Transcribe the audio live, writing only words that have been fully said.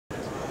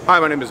Hi,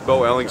 my name is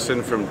Beau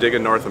from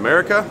Digga North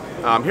America.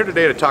 I'm here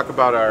today to talk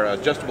about our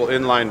adjustable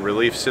inline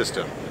relief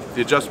system.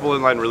 The adjustable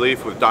inline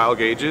relief with dial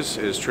gauges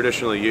is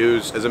traditionally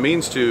used as a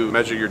means to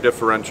measure your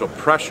differential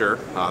pressure,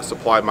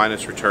 supply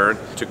minus return,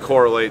 to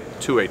correlate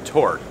to a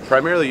torque.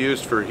 Primarily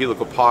used for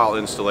helical pile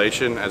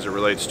installation as it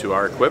relates to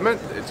our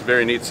equipment. It's a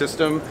very neat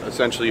system.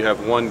 Essentially you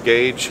have one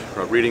gauge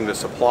reading the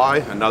supply,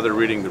 another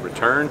reading the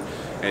return,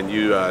 and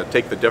you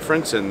take the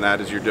difference, and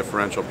that is your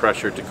differential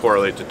pressure to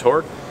correlate to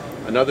torque.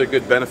 Another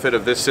good benefit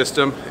of this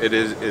system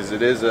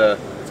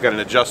it's got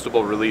an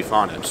adjustable relief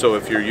on it. So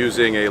if you're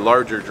using a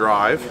larger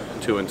drive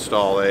to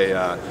install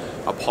a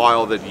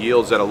pile that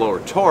yields at a lower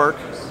torque,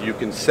 you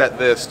can set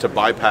this to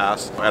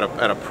bypass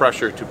at a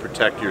pressure to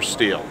protect your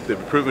steel. They've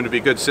proven to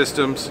be good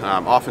systems.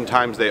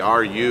 Oftentimes they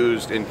are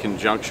used in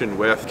conjunction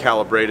with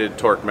calibrated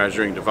torque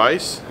measuring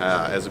device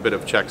as a bit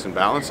of checks and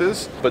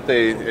balances, but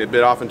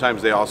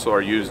oftentimes they also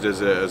are used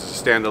as a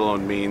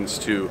standalone means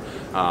to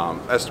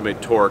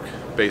estimate torque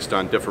based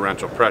on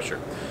differential pressure.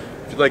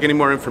 If you'd like any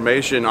more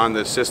information on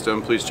this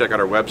system, please check out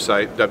our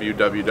website,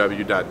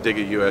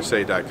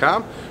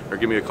 www.diggausa.com, or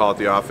give me a call at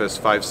the office,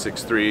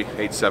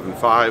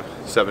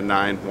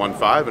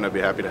 563-875-7915, and I'd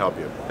be happy to help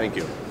you. Thank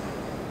you.